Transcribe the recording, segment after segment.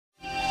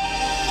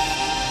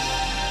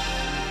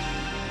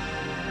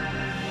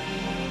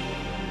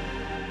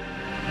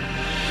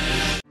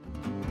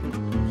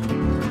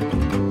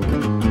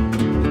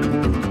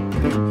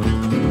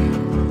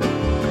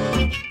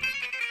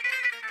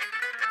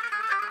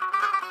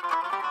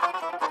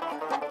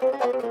So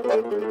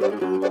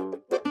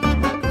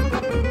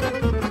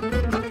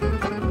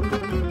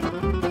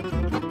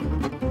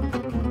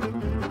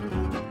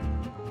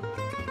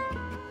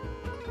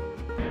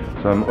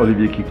I'm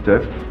Olivier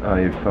Kikteff.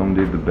 I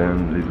founded the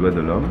band Les Doigts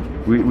de l'Homme.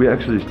 We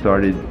actually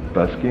started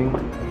busking,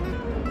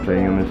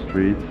 playing on the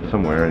street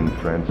somewhere in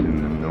France,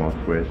 in the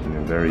northwest, in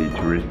a very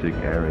touristic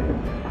area.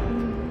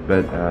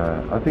 But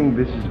I think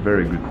this is a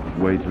very good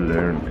way to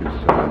learn,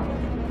 because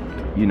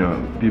you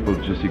know, people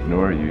just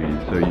ignore you,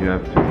 so you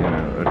have to, you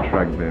know,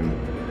 attract them.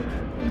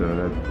 So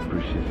that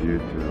pushes you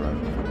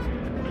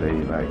to play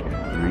like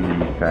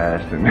really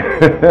fast, and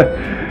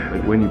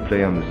but when you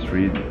play on the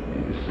street,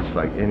 it's just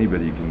like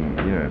anybody can,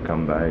 you know,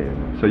 come by,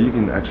 and so you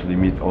can actually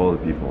meet all the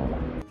people.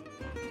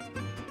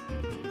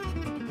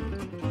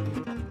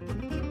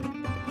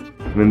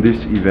 When this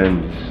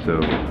event is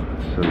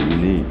so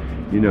unique,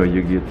 you know,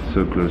 you get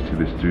so close to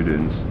the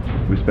students.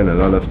 We spend a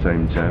lot of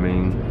time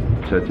jamming,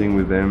 chatting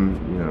with them,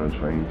 you know,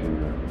 trying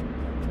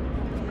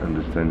to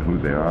understand who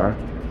they are.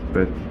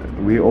 But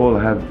we all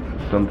have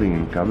something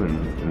in common,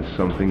 and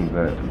something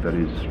that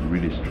is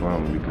really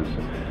strong, because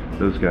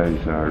those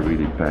guys are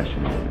really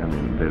passionate. I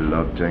mean, they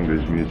love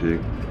Django's music.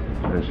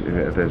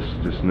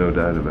 There's just no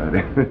doubt about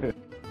it.